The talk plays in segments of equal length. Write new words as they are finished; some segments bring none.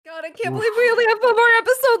God, I can't believe we only have one more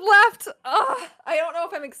episode left. Ugh, I don't know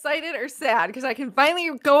if I'm excited or sad because I can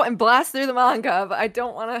finally go and blast through the manga, but I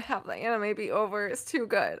don't want to have the anime be over. It's too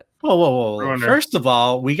good. Whoa. First of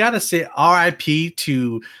all, we got to say RIP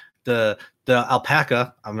to the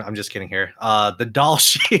alpaca. I'm just kidding here. The doll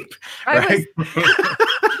sheep, right?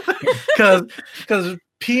 Because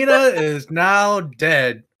Pina is now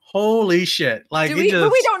dead. Holy shit. Like, but we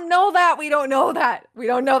don't know that. We don't know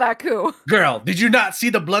that, Ku. Girl, did you not see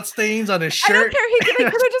the blood stains on his shirt? I don't care. He could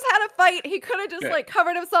have just had a fight. He could have just like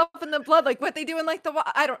covered himself in the blood, like what they do in like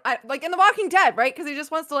like in The Walking Dead, right? Because he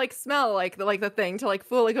just wants to like smell like the thing to like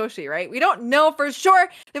fool Legoshi, right? We don't know for sure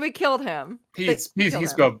that we killed him. He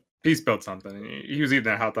spilled something. He was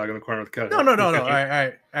eating a hot dog in the corner with cut. No. All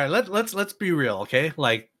right. Let's be real, okay?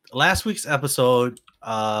 Like last week's episode,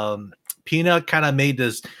 Pina kind of made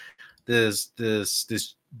this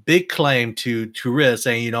big claim to Riz,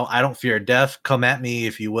 saying, you know, I don't fear death. Come at me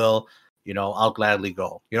if you will. You know, I'll gladly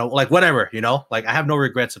go. You know, like whatever. You know, like I have no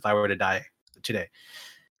regrets if I were to die today.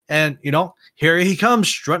 And you know, here he comes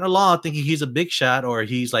strutting along, thinking he's a big shot, or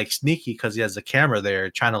he's like sneaky because he has the camera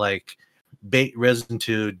there, trying to like bait Riz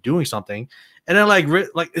into doing something. And then like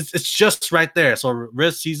it's just right there. So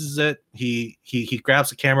Riz seizes it. He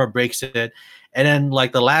grabs the camera, breaks it, and then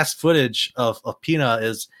like the last footage of Pina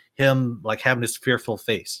is him like having this fearful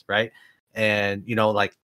face, right? And you know,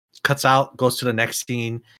 like cuts out, goes to the next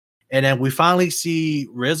scene, and then we finally see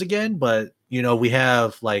Riz again, but you know, we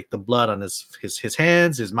have like the blood on his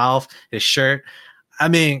hands, his mouth, his shirt. I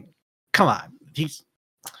mean, come on, he's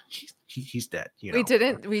dead. You know?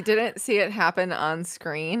 We didn't see it happen on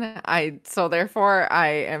screen. So therefore I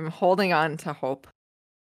am holding on to hope.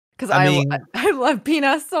 Because I love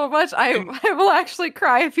Pina so much, I will actually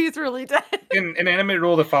cry if he's really dead. An anime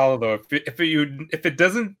rule to follow, though, if it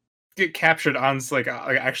doesn't get captured on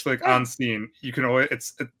on scene, you can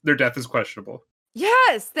always their death is questionable.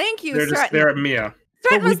 Yes, thank you. They're just there at Mia.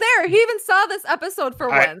 Stratton was there. He even saw this episode for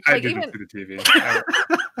once. I didn't see the TV.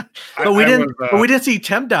 But we didn't see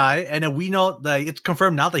Tem die, and then we know that it's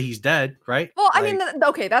confirmed now that he's dead, right? Well, I mean,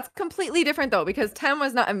 okay, that's completely different though, because Tem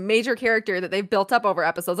was not a major character that they've built up over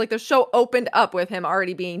episodes. Like the show opened up with him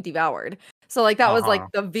already being devoured. So like that was like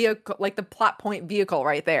the vehicle, like the plot point vehicle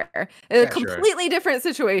right there. It's a completely different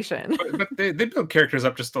situation. But they build characters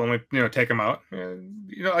up just to only take them out.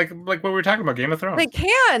 You know, like what we were talking about, Game of Thrones. They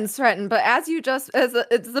can, Stratton, but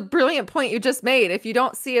it's the brilliant point you just made. If you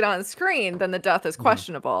don't see it on screen, then the death is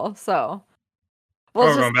questionable. So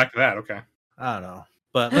we're going back to that. Okay. I don't know,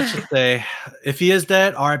 but let's just say if he is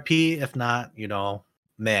dead, RIP. If not, you know,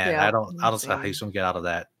 man, I don't see how he's gonna get out of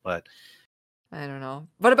that, but. I don't know.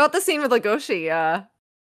 What about the scene with Legoshi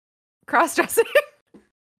cross-dressing?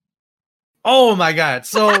 Oh my god.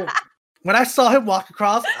 So when I saw him walk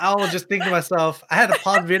across, I was just thinking to myself, I had to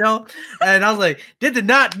pause the video and I was like, they did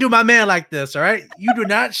not do my man like this, all right? You do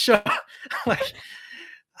not show like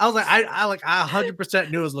I was like, I 100%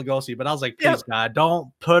 knew it was Legoshi, but I was like, please God,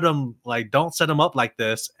 don't put him don't set him up like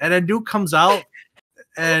this. And then dude comes out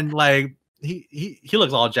and like he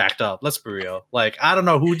looks all jacked up. Let's be real. Like, I don't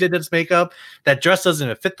know who did this makeup. That dress doesn't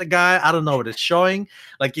even fit the guy. I don't know what it's showing.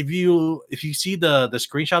 Like, if you see the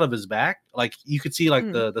screenshot of his back, like you could see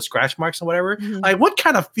like the scratch marks and whatever. Mm-hmm. Like, what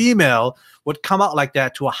kind of female would come out like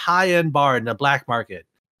that to a high-end bar in the black market?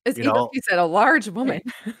 As you said, a large woman.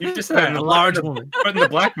 You just said a large woman. But in the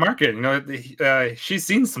black market, you know, she's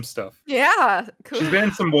seen some stuff. Yeah, cool. She's been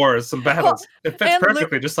in some wars, some battles. It fits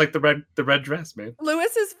perfectly, just like the red dress, man.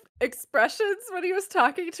 Lewis's expressions when he was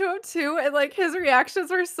talking to him too, and like his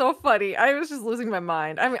reactions were so funny. I was just losing my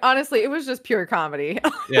mind. I mean, honestly, it was just pure comedy.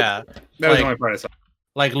 Yeah, that was the only part I saw.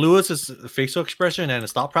 Like Lewis's facial expression and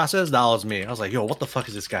his thought process, that was me. I was like, yo, what the fuck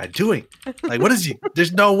is this guy doing? Like, what is he?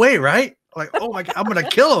 There's no way, right? Like, oh my god, I'm gonna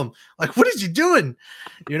kill him. Like, what is he doing?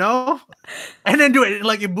 You know? And then do it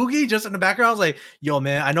like Ibuki just in the background. I was like, yo,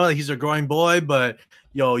 man, I know that he's a growing boy, but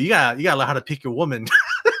yo, you gotta learn how to pick your woman.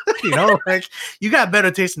 You know, like you got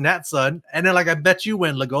better taste than that, son. And then like I bet you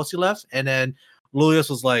when Legoshi left, and then Lewis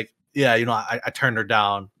was like, yeah, you know, I turned her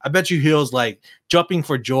down. I bet you he was like jumping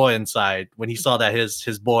for joy inside when he saw that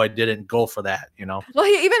his boy didn't go for that, you know. Well,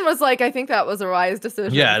 he even was like, I think that was a wise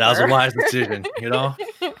decision. Yeah, that was a wise decision, you know.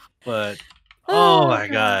 But oh my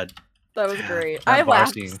god, that was great. I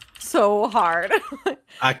laughed so hard.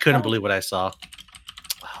 I couldn't believe what I saw.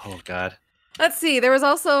 Oh god. Let's see. There was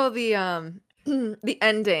also the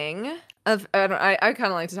ending of I kind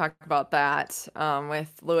of like to talk about that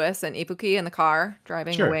with Lewis and Ibuki in the car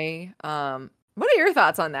driving away. What are your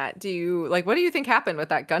thoughts on that? What do you think happened with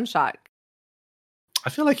that gunshot?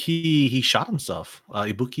 I feel like he shot himself.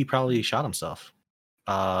 Ibuki probably shot himself.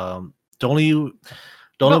 The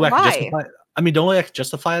the only But way I could why? justify. I mean, the only way I could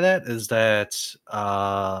justify that is that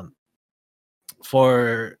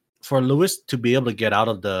for Lewis to be able to get out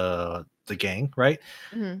of the gang, right?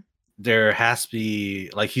 hmm There has to be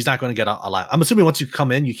like he's not going to get out alive. I'm assuming once you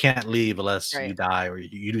come in, you can't leave unless you Right. die or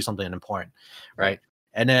you do something important, right? Right.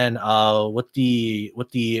 And then with the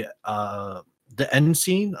end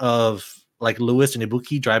scene of like Lewis and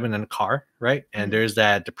Ibuki driving in a car, right? And Mhm. there's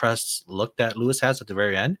that depressed look that Lewis has at the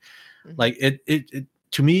very end. Mhm. Like it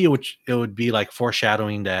to me, it would be like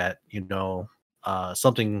foreshadowing that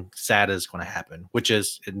something sad is going to happen, which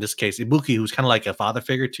is in this case Ibuki, who's kind of like a father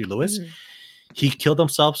figure to Lewis. Mhm. He killed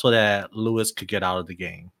himself so that Lewis could get out of the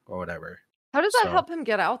gang or whatever. How does that So help him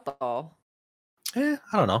get out though? I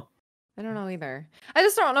don't know. I don't know either. I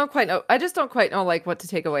just don't know. I just don't quite know like what to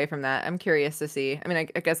take away from that. I'm curious to see. I mean,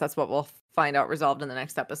 I guess that's what we'll find out resolved in the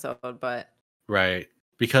next episode. But Right.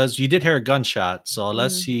 Because you did hear a gunshot, so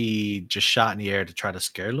unless Mhm. he just shot in the air to try to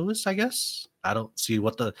scare Lewis, I guess. I don't see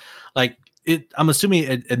what the like it I'm assuming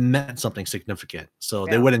it meant something significant. So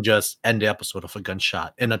they Yeah. wouldn't just end the episode with a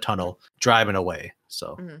gunshot in a tunnel driving away.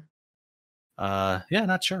 So Mhm. yeah,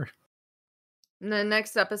 not sure. And the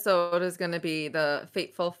next episode is going to be the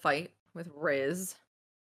fateful fight with Riz.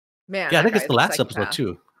 Man, Yeah, I that think it's guy's the a last episode psychopath.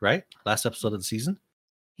 too, right? Last episode of the season.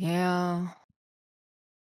 Yeah.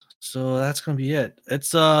 So that's gonna be it.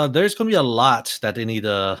 It's there's gonna be a lot that they need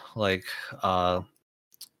to uh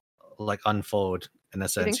unfold in a You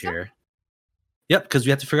sense think so? here. Yep, because we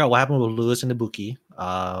have to figure out what happened with Lewis and Ibuki.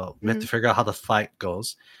 We have to Mhm. figure out how the fight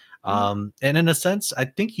goes. Mhm. And in a sense, I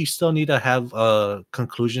think you still need to have a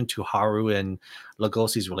conclusion to Haru and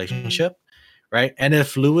Lugosi's Mhm. relationship, right? And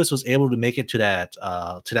if Lewis was able to make it to that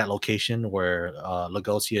location where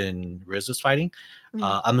Lugosi and Riz is fighting,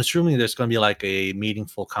 Mhm. I'm assuming there's going to be like a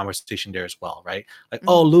meaningful conversation there as well, right? Like,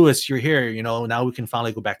 oh, Mhm. Lewis, you're here. Now we can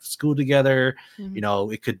finally go back to school together.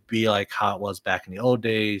 Mhm. It could be like how it was back in the old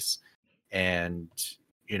days, and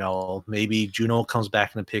maybe Juno comes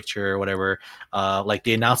back in the picture or whatever. Like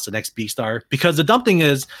they announced the next Beastar, because the dumb thing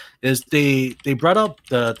is they brought up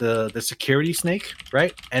the security snake,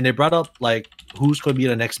 right? And they brought up like who's going to be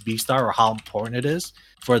the next Beastar or how important it is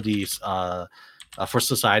for these for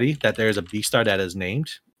society that there's a Beastar that is named.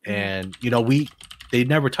 Mhm. And they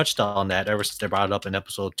never touched on that ever since they brought it up in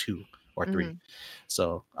episode 2 or 3. Mhm.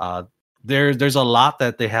 So there's a lot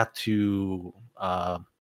that they have to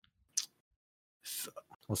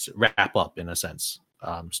let's wrap up in a sense,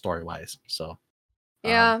 story wise. So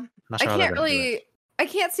Yeah. not I sure how they're can't gonna do it. really I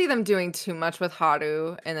can't see them doing too much with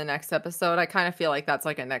Haru in the next episode. I kind of feel like that's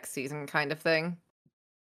like a next season kind of thing.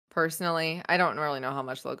 Personally, I don't really know how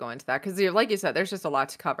much they'll go into that because, like you said, there's just a lot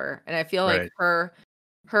to cover, and I feel like Right.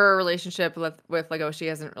 her relationship with Legoshi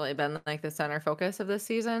hasn't really been like the center focus of this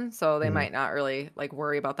season, so they Mhm. might not really like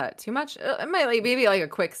worry about that too much. It might like maybe like a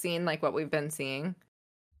quick scene like what we've been seeing.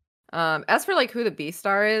 As for like who the B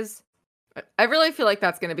star is, I really feel like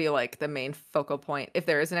that's going to be like the main focal point if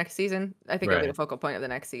there is a next season. I think it'll be the Right. focal point of the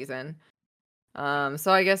next season.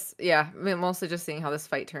 So I guess yeah, I mean, mostly just seeing how this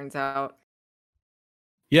fight turns out.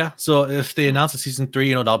 Yeah. So if they announce a season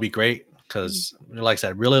 3, that'll be great because, like I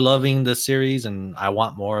said, really loving the series and I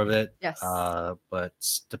want more of it. Yes. But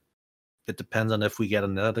it depends on if we get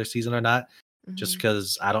another season or not. Just Mhm.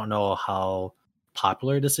 because I don't know how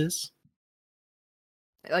popular this is.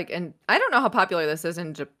 Like, and I don't know how popular this is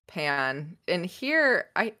in Japan. And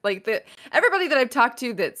here, I like that everybody that I've talked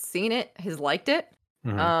to that's seen it has liked it.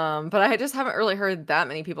 Mhm. But I just haven't really heard that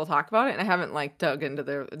many people talk about it, and I haven't like dug into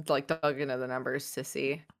the numbers to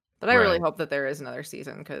see. But I really Right. hope that there is another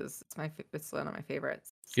season because it's one of my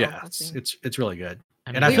favorites. So Yeah. we'll see. It's really good.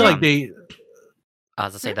 I And mean, I We feel re- like they I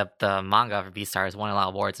was to say that the manga for Beastars won a lot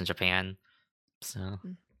of awards in Japan. So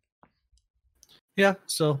Yeah,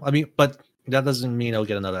 so I mean, but that doesn't mean it'll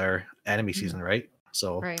get another anime Mhm. season, right?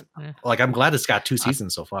 So, right. yeah. like, I'm glad it's got 2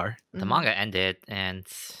 seasons so far. The Mhm. manga ended, and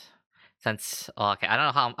since okay, I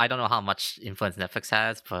don't know how much influence Netflix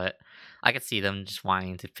has, but I could see them just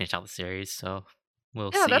wanting to finish out the series. So we'll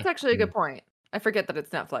Yeah, see. that's actually a good point. I forget that it's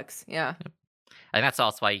Netflix. Yeah. I think that's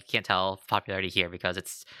also why you can't tell popularity here because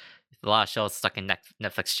it's a lot of shows stuck in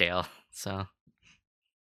Netflix jail. So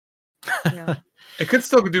Yeah. It could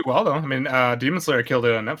still do well though. I mean, Demon Slayer killed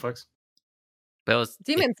it on Netflix. but it was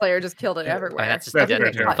Demon Slayer just killed it Yeah, I mean, everywhere. that's just That's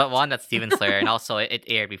Everything fair, too. cut. but one that's Demon Slayer, and also it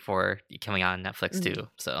aired before coming on Netflix Mhm. too.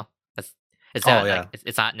 So it's Oh, not yeah. like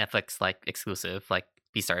it's not Netflix like exclusive like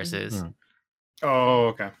Beastars Mhm. is. Mm. Oh,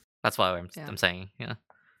 okay. That's why Yeah. I'm saying yeah.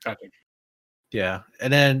 Gotcha. Yeah,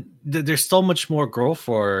 and then there's so much more growth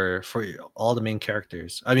for all the main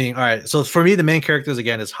characters. I mean, all right. So for me, the main characters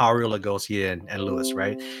again is Haru, Legoshi, and Lewis,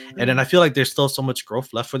 right? And then I feel like there's still so much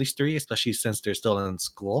growth left for these three, especially since they're still in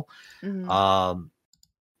school. Um,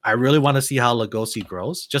 I really want to see how Legoshi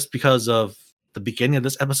grows, just because of the beginning of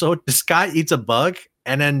this episode. This guy eats a bug,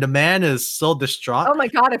 and then the man is so distraught. Oh my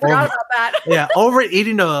god, I forgot about that. Yeah,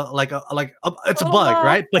 overeating it's a bug,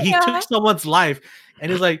 right? But he took someone's life,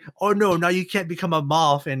 and he's like, "Oh no, now you can't become a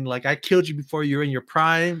moth." And like, I killed you before you were in your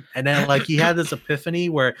prime. And then like he had this epiphany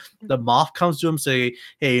where the moth comes to him, say,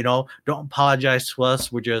 "Hey, you know, don't apologize to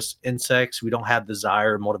us. We're just insects. We don't have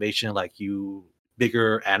desire or motivation like you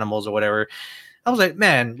bigger animals or whatever." I was like,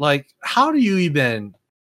 man, like, how do you even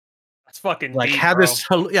That's fucking like deep, have bro. this?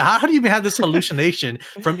 How do you even have this hallucination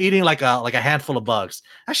from eating like a handful of bugs?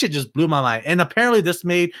 That shit just blew my mind. And apparently, this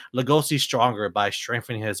made Legoshi stronger by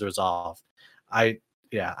strengthening his resolve. I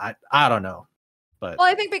don't know, but Well,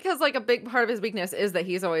 I think because like a big part of his weakness is that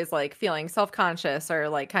he's always like feeling self-conscious or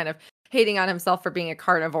like kind of hating on himself for being a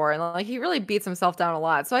carnivore, and like he really beats himself down a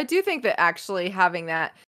lot. So I do think that actually having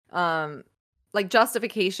that like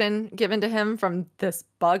justification given to him from this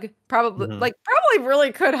bug probably really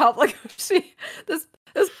could help like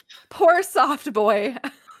this poor soft boy.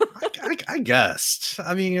 I guessed.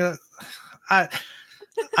 I mean, I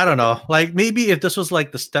don't know. Like maybe if this was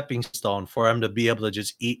like the stepping stone for him to be able to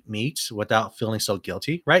just eat meat without feeling so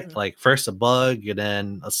guilty, right? Like first a bug, and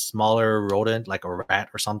then a smaller rodent like a rat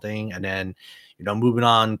or something, and then moving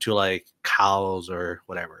on to like cows or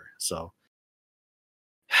whatever. So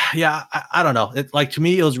yeah, I don't know. It like to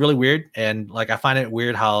me it was really weird, and like I find it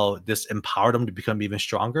weird how this empowered him to become even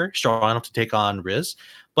strong enough to take on Riz.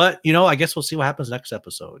 But I guess we'll see what happens next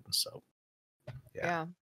episode. So Yeah.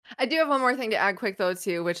 I do have one more thing to add quick though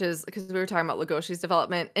too, which is because we were talking about Legoshi's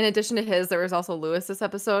development. In addition to his, there was also Lewis this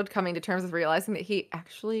episode coming to terms with realizing that he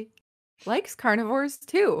actually likes carnivores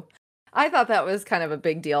too. I thought that was kind of a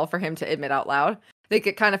big deal for him to admit out loud. I think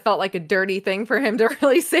it kind of felt like a dirty thing for him to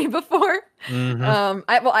really say before.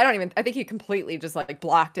 I think he completely just like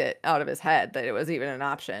blocked it out of his head that it was even an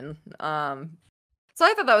option. So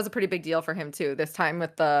I thought that was a pretty big deal for him too. This time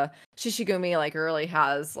with the Shishigumi, like really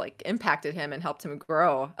has like impacted him and helped him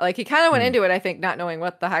grow. Like he kind of went into it, I think, not knowing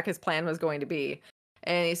what the heck his plan was going to be,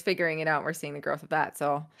 and he's figuring it out. And we're seeing the growth of that.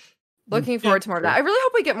 So looking forward to more of that. I really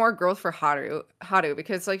hope we get more growth for Haru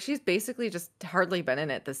because like she's basically just hardly been in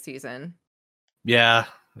it this season. Yeah,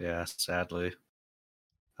 sadly.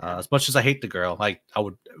 As much as I hate the girl, like I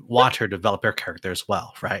would watch her develop her character as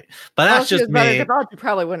well, right? But that's just me. You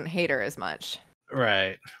probably wouldn't hate her as much.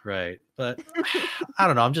 Right. But I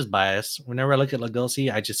don't know. I'm just biased. Whenever I look at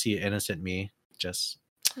Legoshi, I just see innocent me. Just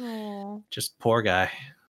poor guy.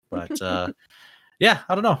 But yeah,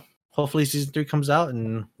 I don't know. Hopefully season 3 comes out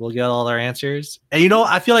and we'll get all our answers. And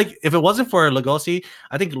I feel like if it wasn't for Legoshi,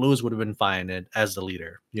 I think Lewis would have been fine as the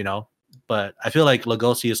leader, But I feel like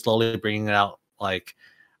Legoshi is slowly bringing out like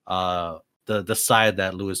the side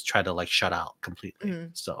that Lewis tried to like shut out completely.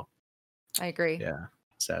 So I agree. Yeah,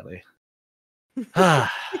 sadly. Yeah.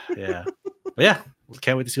 But yeah,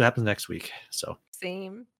 can't wait to see what happens next week. So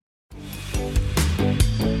same.